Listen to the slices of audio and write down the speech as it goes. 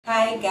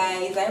Hi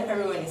guys, I hope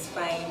everyone is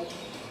fine.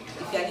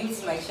 If you are new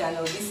to my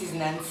channel, this is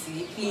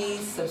Nancy.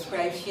 Please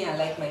subscribe, share and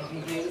like my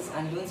videos,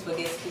 and don't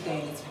forget to click on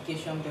your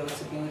notification bell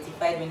to be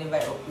notified whenever I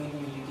upload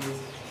new videos.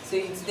 So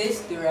in today's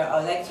tutorial, I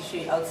would like to show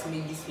you how to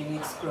make this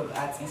unique scrub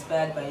art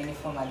inspired by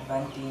Uniform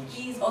Advantage.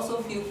 Please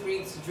also feel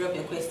free to drop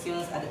your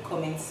questions at the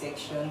comment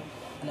section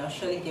and I'll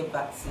surely get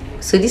back to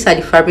you. So these are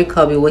the fabric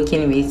I'll be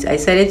working with. I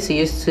decided to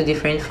use two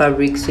different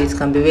fabrics so it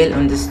can be well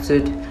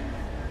understood.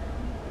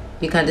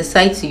 You can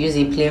decide to use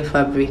a plain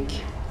fabric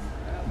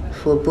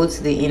for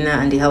both the inner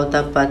and the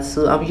outer parts.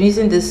 So I'm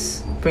using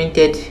this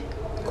printed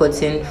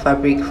cotton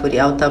fabric for the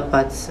outer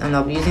parts and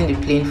I'll be using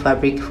the plain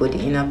fabric for the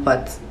inner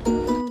parts.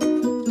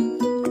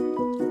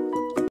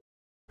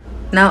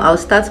 Now I'll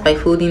start by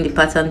folding the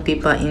pattern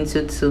paper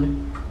into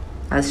two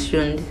as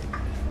shown.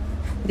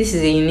 This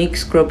is a unique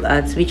scrub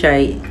art which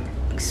I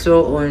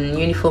saw on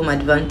Uniform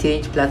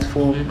Advantage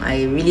platform.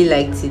 I really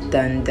liked it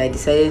and I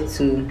decided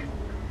to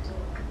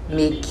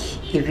make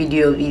a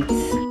video of it.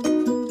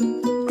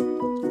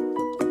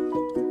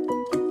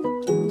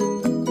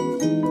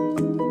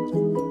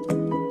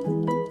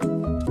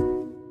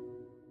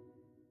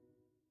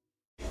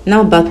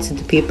 Now back to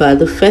the paper.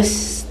 The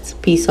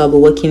first piece I'll be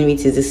working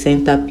with is the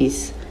center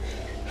piece.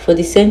 For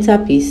the center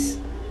piece,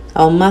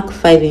 I'll mark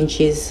 5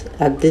 inches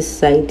at this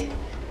side.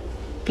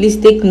 Please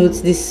take note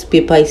this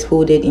paper is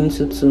folded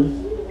into two.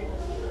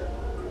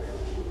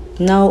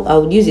 Now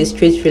I'll use a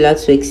straight ruler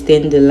to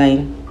extend the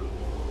line.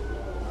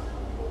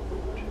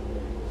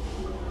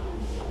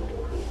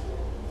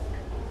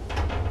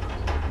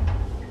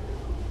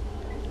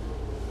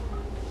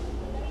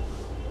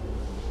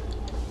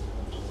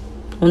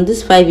 On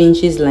this 5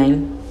 inches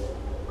line,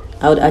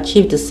 I would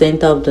achieve the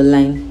center of the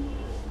line,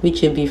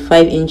 which will be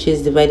 5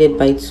 inches divided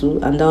by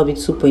 2, and that will be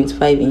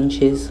 2.5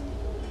 inches.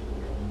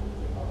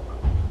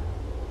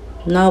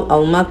 Now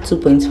I'll mark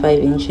 2.5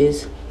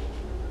 inches.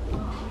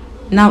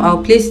 Now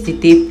I'll place the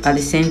tape at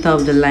the center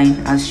of the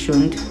line as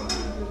shown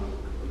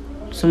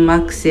to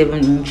mark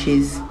 7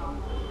 inches.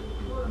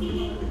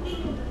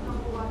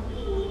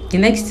 The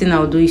next thing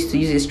I'll do is to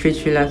use a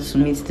straight ruler to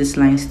meet these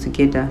lines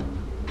together.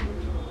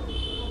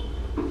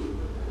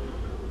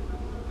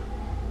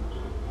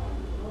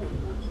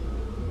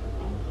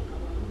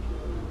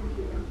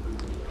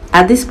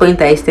 At this point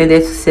I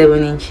extended to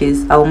 7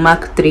 inches. I'll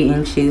mark 3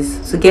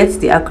 inches. To get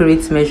the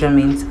accurate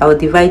measurement, I'll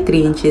divide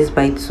 3 inches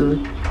by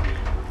 2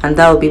 and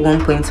that will be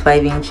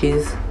 1.5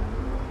 inches.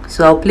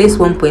 So I'll place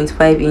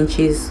 1.5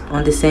 inches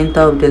on the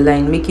center of the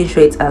line, making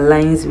sure it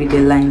aligns with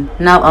the line.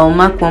 Now I'll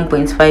mark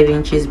 1.5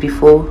 inches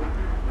before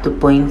the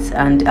point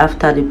and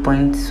after the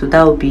point, so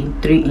that will be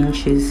 3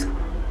 inches.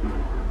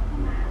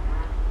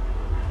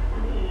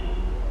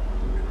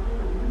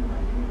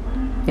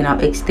 Then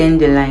I'll extend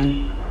the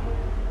line.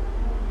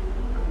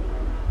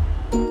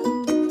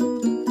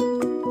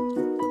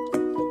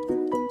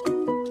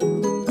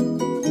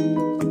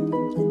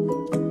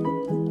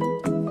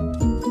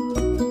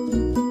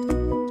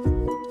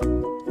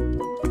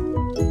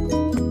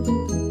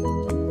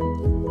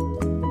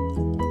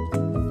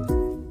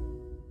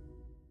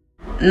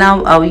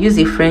 Now I'll use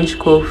a French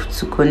curve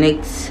to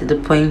connect the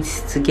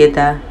points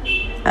together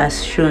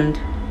as shown.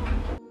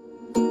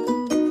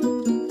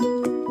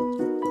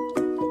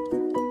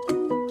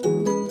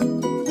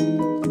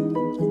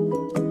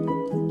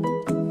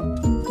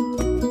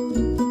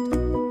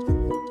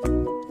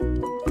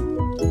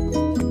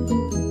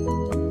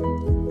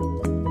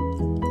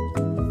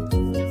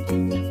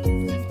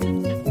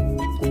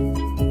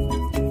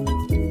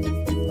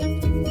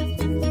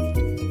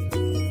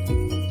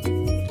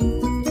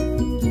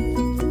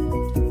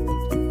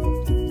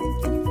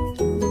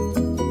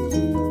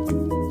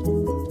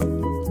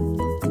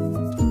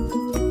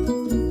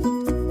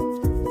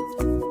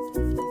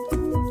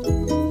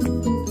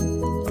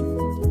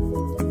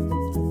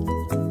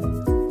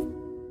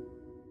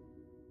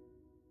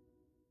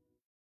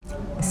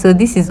 So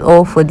this is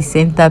all for the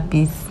center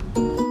piece.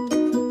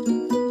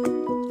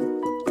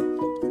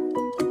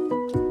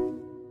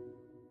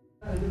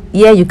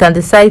 Here you can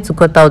decide to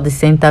cut out the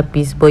center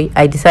piece, but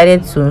I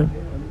decided to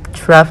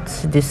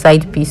draft the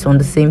side piece on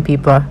the same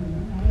paper.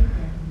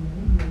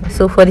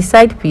 So for the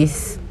side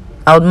piece,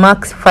 I would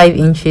mark 5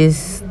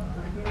 inches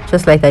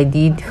just like I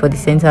did for the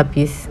center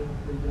piece.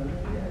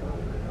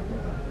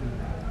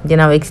 Then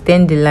I'll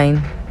extend the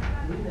line.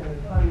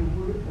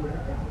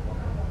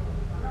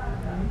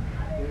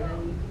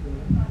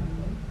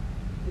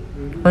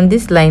 On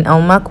this line,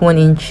 I'll mark 1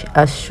 inch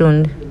as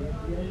shown.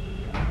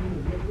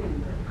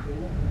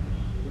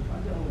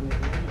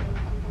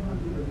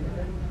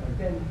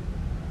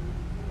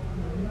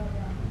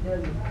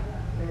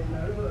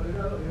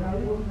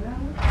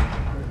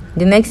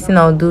 The next thing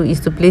I'll do is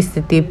to place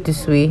the tape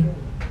this way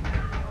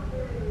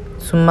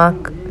to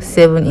mark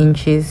 7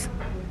 inches.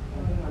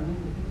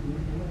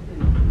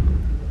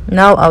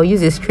 Now I'll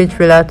use a straight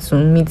ruler to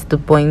meet the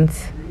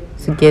points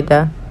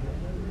together.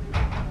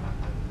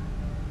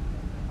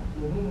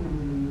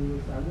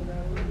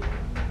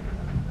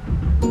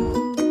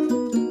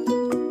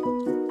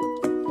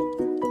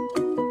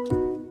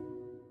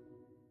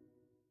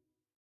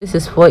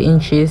 width is 4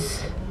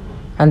 inches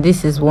and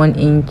this is 1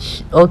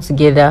 inch,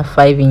 altogether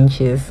 5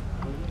 inches.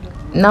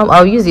 Now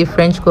I'll use a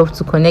French curve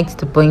to connect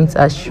the points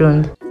as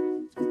shown.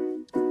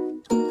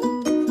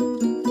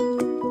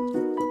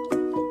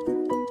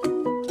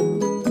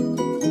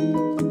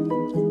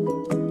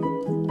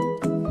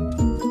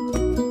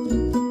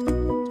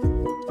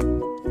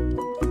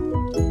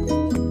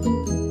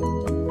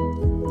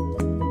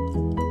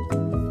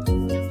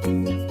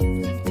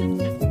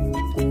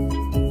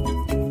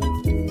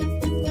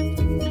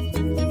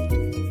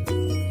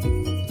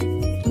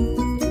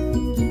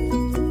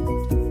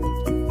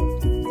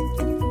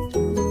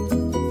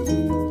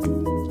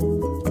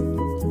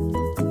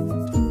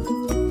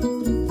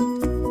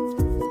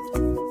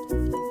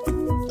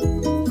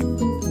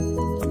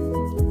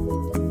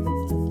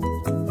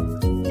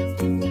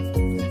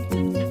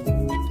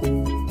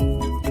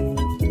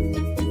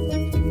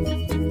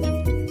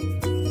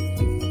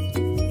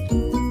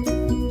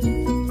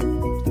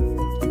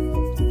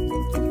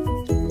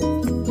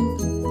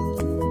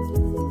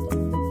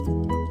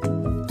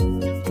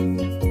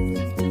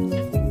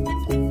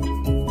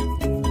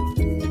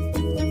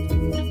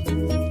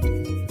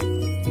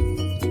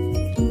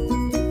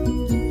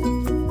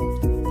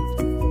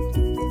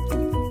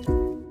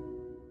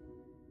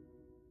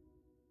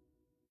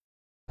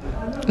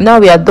 Now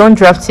we are done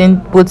drafting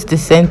both the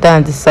center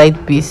and the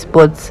side piece,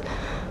 but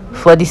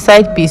for the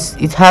side piece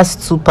it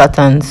has 2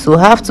 patterns, so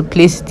I have to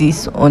place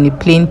this on a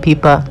plain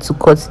paper to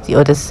cut the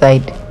other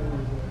side.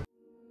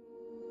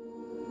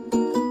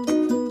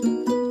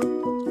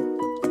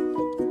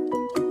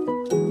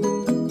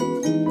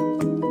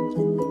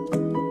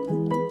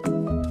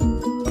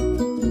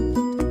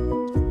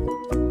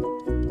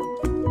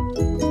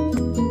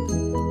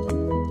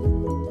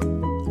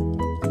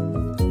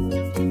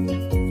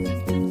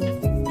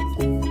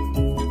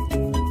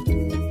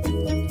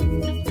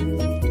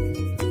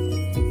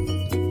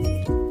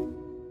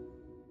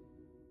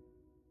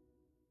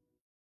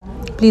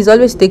 Please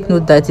always take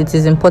note that it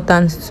is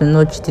important to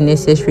notch the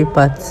necessary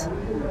parts.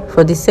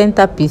 For the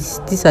center piece,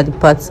 these are the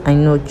parts I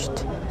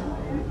notched.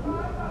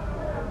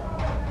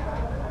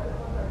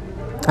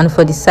 And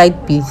for the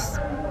side piece,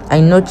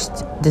 I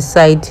notched the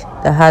side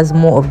that has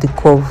more of the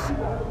curve.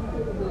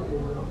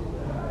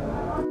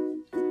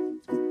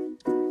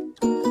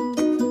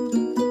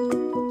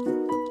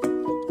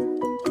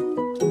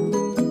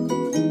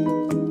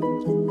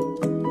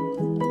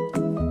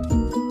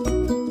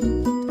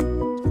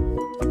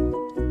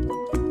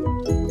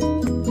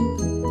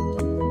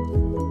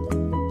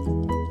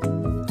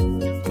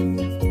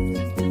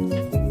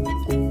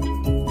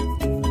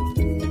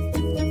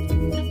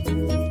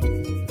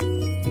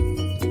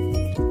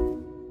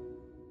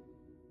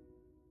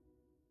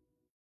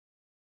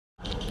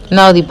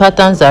 Now the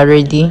patterns are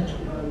ready.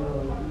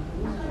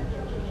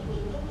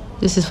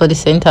 This is for the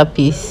center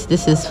piece,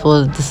 this is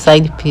for the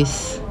side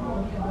piece.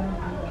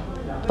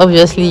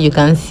 Obviously you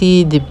can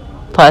see the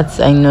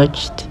parts I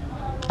notched,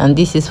 and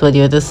this is for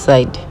the other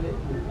side.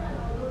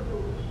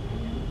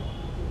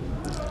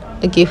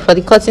 Okay, for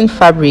the cotton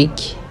fabric,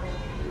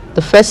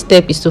 the first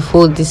step is to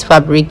fold this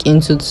fabric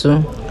into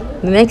 2.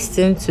 The next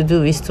thing to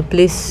do is to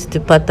place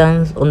the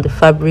patterns on the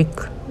fabric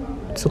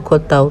to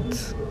cut out,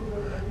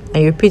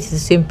 and repeat the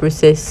same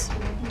process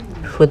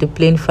for the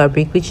plain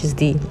fabric, which is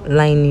the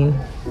lining.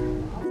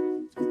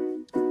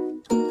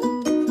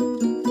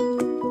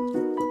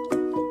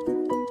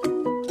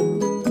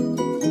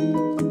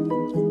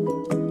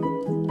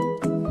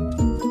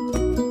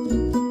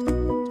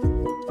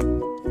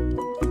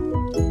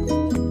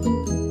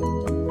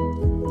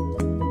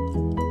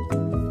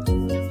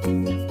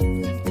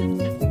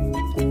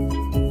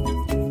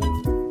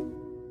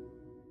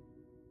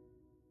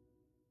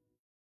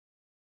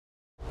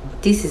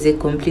 This is a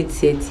complete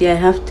set. Here I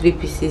have 3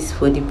 pieces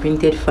for the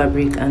printed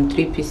fabric and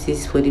 3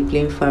 pieces for the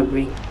plain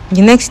fabric.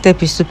 The next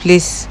step is to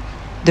place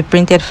the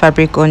printed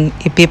fabric on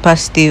a paper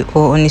stay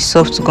or on a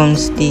soft gum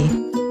stay.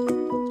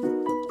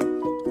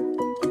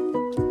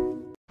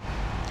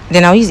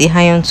 Then I'll use a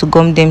iron to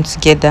gum them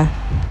together.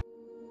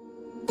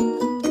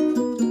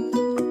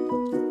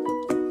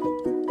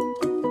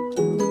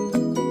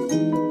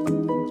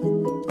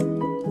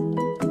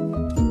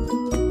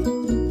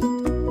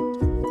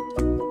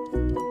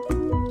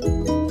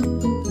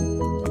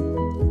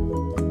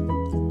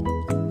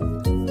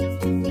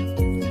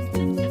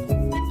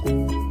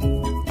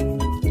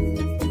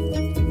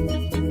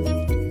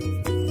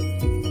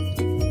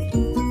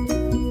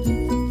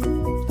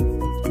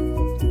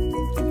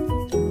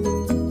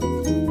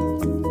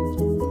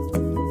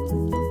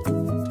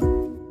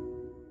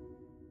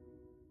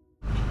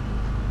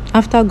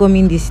 After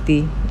gumming this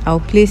stay, I'll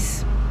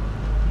place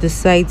the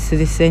sides to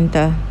the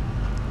center,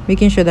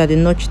 making sure that the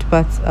notched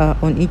parts are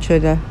on each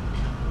other.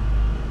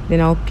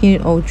 Then I'll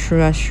pin all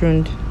through as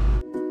shown.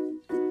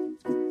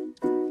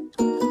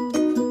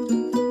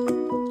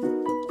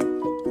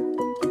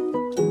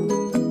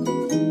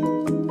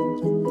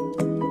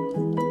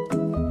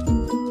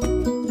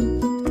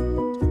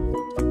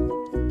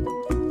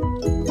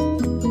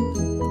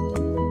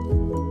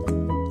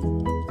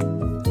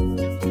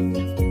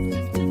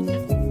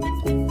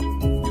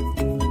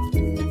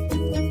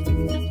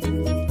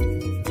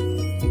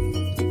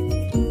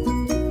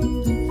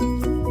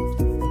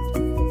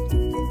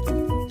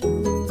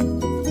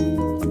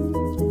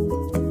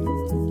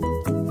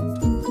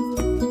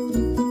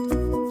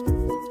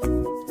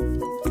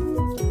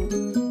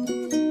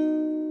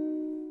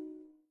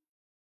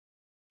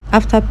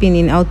 After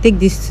pinning, I'll take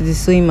this to the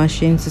sewing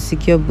machine to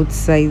secure both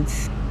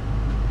sides,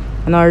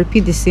 and I'll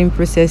repeat the same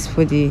process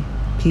for the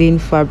plain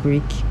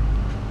fabric.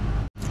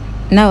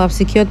 Now I've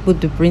secured both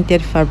the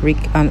printed fabric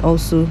and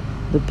also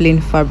the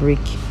plain fabric.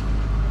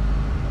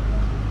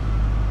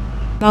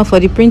 Now for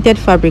the printed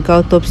fabric,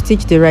 I'll top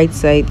stitch the right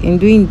side. In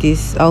doing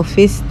this, I'll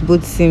face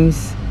both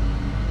seams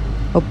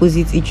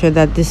opposite each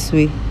other this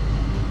way.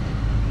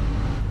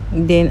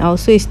 Then I'll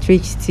sew a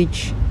straight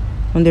stitch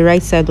on the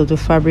right side of the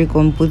fabric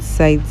on both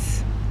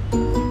sides.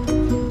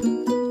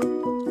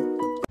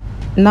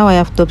 Now I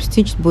have top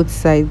stitched both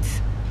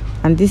sides,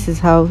 and this is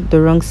how the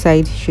wrong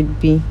side should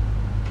be.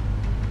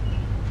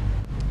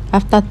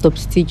 After top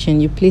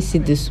stitching, you place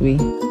it this way.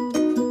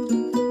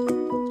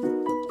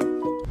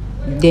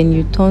 Then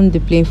you turn the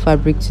plain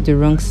fabric to the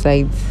wrong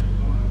side.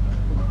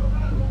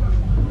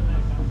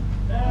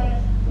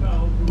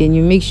 Then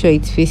you make sure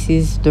it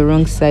faces the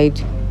wrong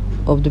side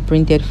of the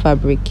printed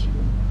fabric.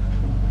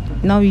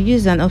 Now you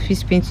use an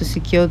office pin to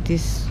secure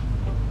this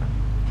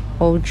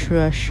all through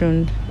as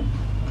shown.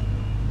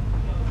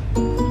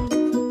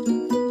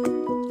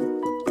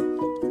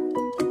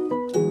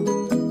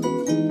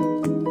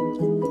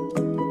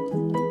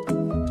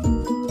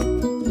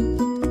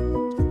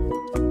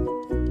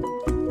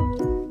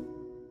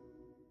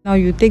 Now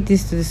you take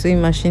this to the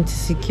sewing machine to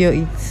secure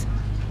it.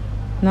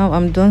 Now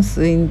I'm done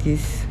sewing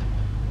this,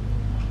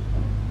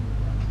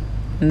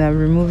 and I've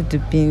removed the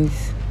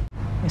pins.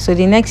 So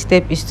the next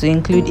step is to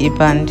include a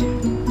band.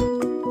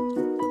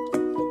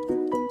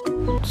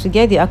 To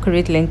get the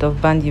accurate length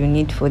of band you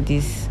need for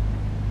this,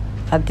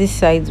 at this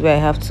side where I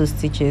have 2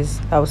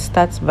 stitches, I'll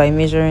start by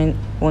measuring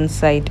one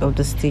side of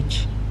the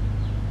stitch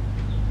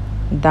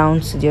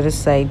down to the other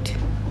side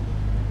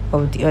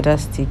of the other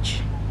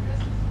stitch,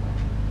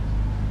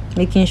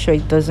 making sure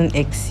it doesn't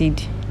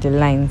exceed the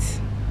lines.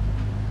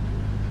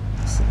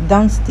 So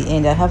down to the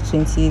end I have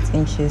 28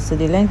 inches, so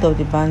the length of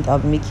the band I'll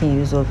be making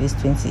use of is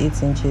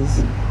 28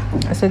 inches.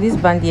 So this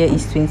band here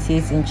is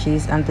 28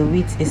 inches and the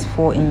width is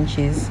 4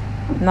 inches.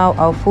 Now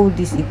I'll fold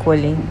this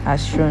equally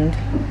as shown.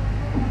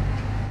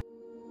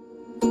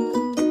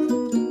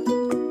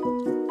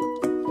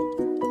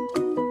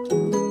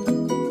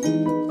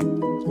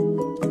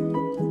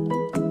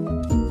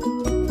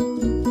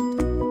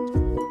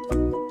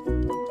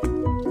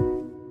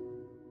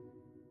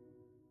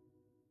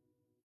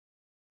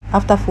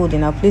 After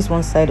folding, I'll place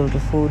one side of the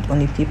fold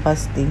on a paper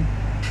stay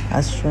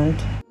as shown.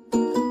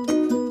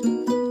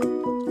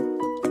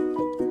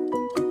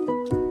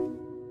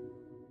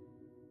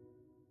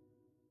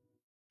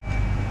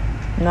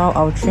 Now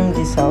I'll trim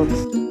this out.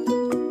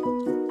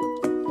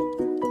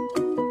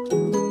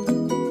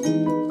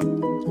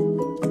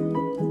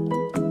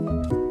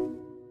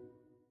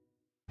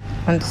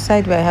 On the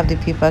side where I have the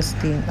paper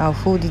stay, I'll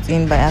fold it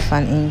in by half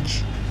an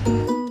inch.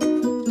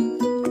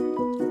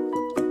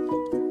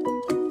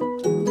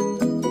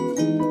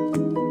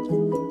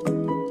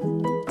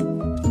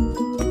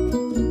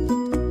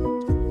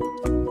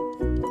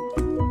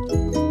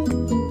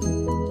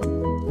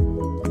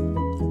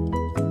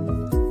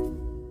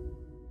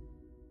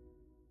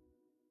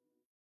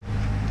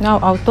 Now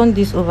I'll turn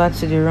this over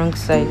to the wrong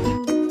side.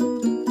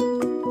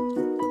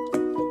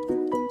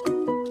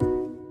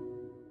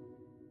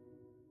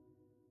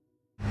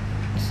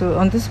 So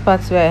on this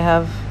part where I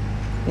have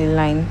a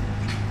line,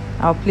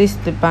 I'll place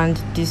the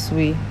band this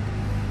way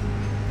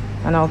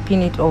and I'll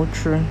pin it all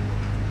through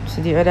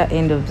to the other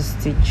end of the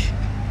stitch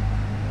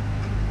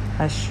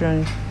as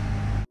shown.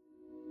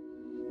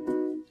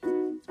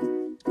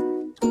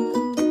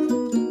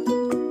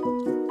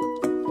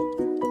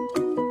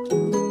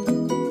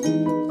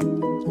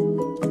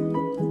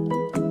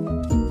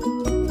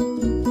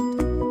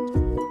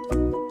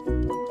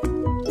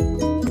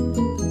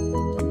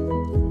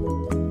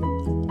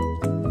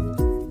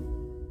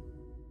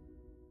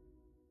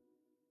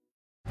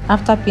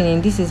 After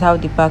pinning, this is how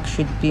the back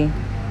should be.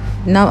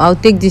 Now I'll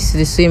take this to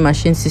the sewing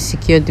machine to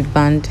secure the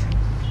band.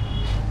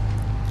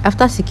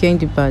 After securing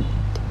the band,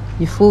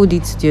 you fold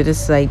it to the other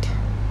side.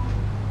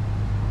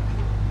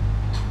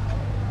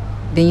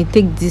 Then you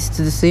take this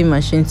to the sewing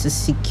machine to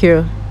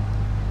secure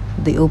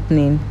the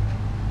opening,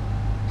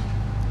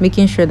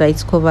 making sure that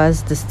it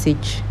covers the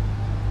stitch.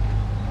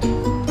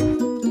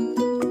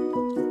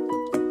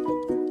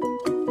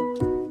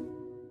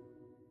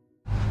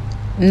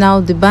 Now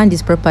the band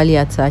is properly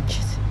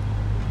attached.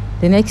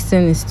 The next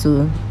thing is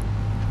to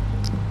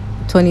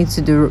turn it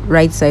to the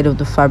right side of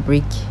the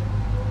fabric.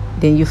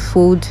 Then you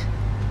fold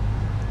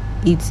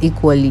it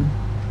equally.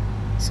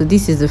 So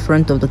this is the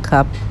front of the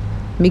cap,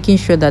 making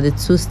sure that the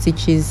 2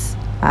 stitches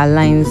are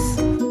lines.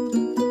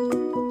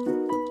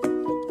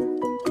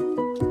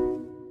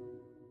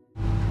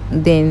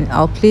 Then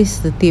I'll place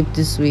the tape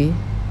this way,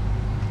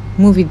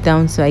 move it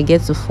down so I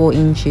get to 4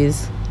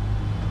 inches.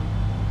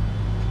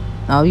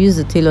 I'll use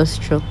the tailor's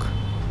chalk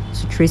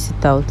to trace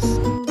it out.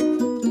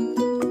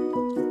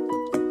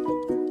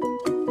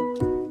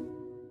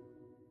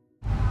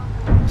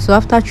 So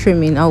after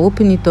trimming, I'll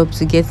open it up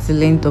to get the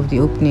length of the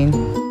opening.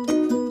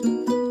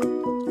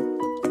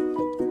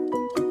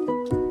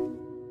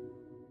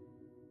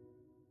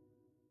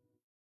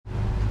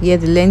 Yeah,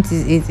 the length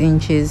is 8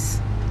 inches.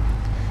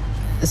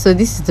 So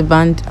this is the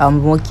band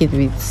I'm working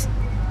with.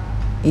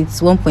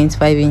 It's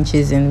 1.5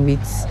 inches in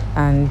width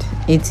and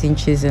 8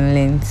 inches in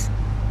length.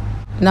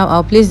 Now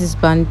I'll place this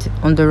band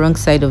on the wrong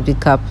side of the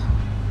cap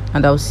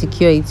and I'll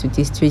secure it with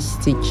a straight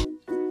stitch.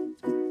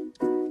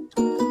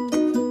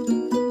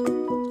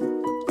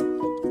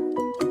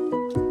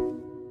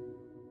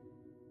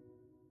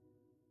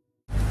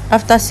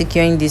 After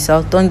securing this,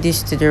 I'll turn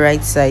this to the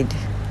right side.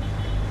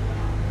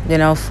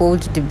 Then I'll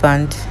fold the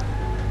band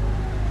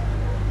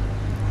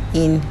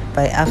in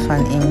by half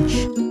an inch.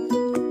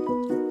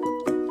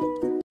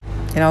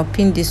 Then I'll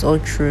pin this all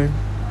through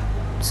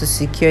to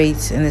secure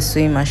it in the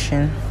sewing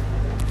machine.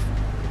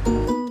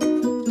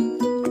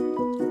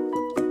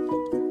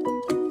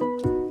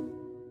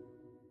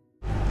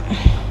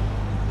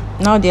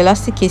 Now the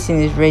elastic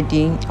casing is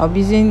ready. I'll be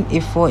using a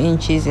 4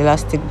 inches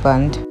elastic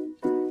band.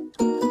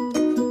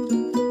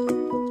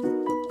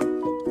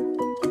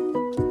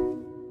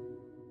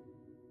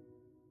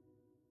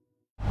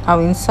 I'll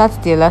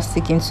insert the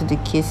elastic into the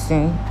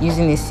casing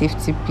using a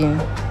safety pin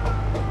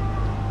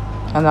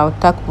and I'll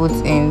tack both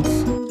ends.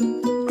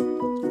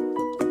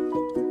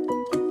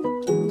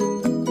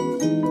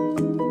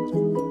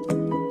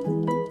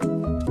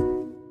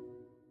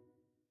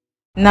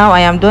 Now I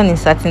am done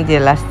inserting the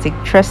elastic.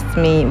 Trust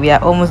me, we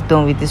are almost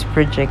done with this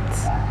project.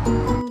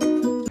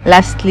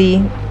 Lastly,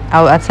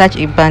 I'll attach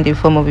a band in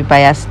form of a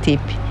bias tape.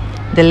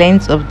 The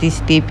length of this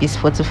tape is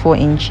 44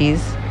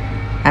 inches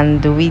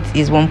and the width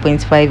is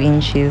 1.5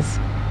 inches.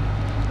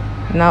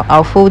 Now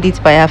I'll fold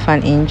it by half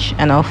an inch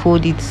and I'll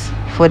fold it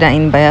further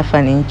in by half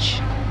an inch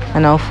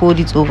and I'll fold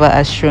it over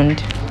as shown.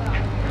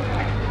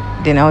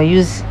 Then I'll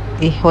use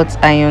a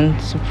hot iron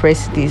to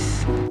press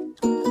this.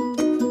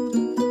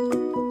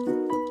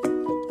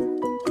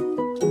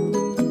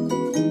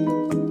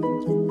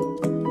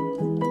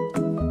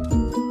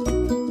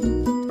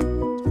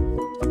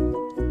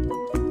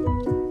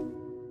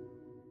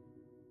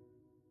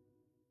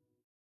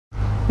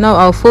 Now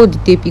I'll fold the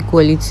tape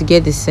equally to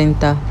get the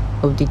center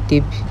of the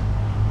tape.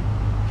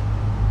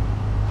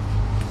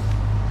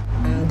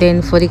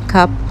 Then for the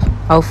cap,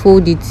 I'll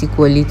fold it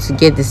equally to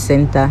get the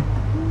center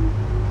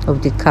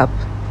of the cap.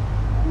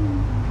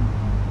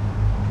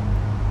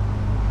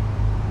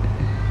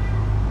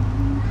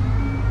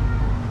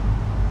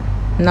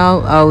 Now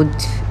I would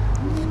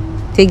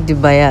take the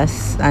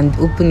bias and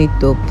open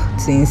it up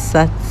to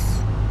insert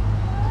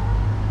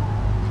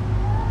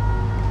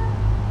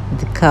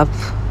the cap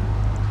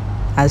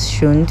as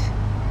shown.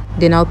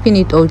 Then I'll pin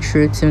it all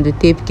through till the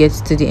tape gets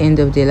to the end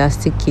of the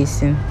elastic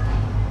casing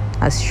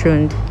as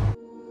shown.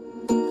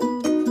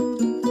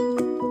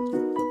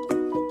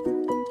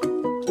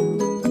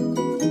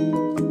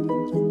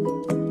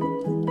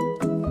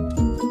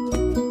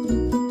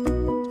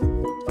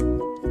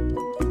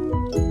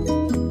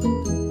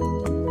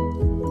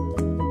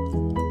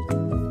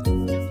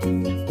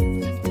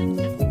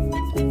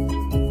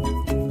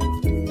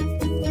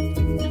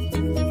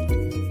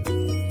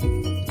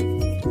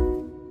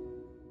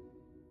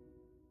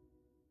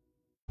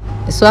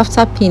 So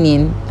after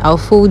pinning, I'll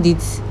fold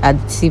it at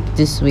the tip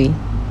this way.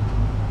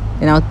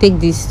 Then I'll take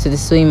this to the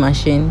sewing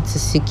machine to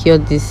secure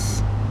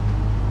this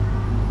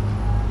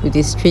with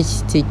a straight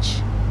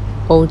stitch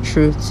all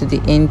through to the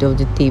end of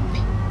the tape.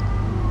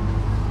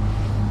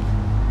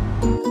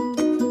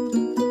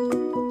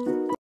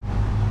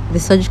 The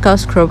surgical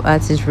scrub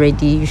art is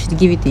ready. You should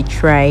give it a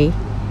try.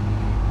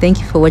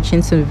 Thank you for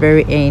watching to the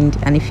very end,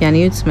 and if you are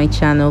new to my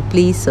channel,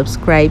 please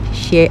subscribe,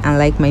 share and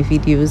like my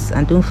videos,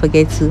 and don't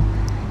forget to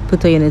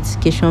put on your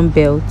notification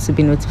bell to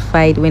be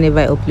notified whenever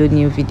I upload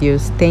new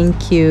videos.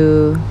 Thank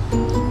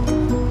you.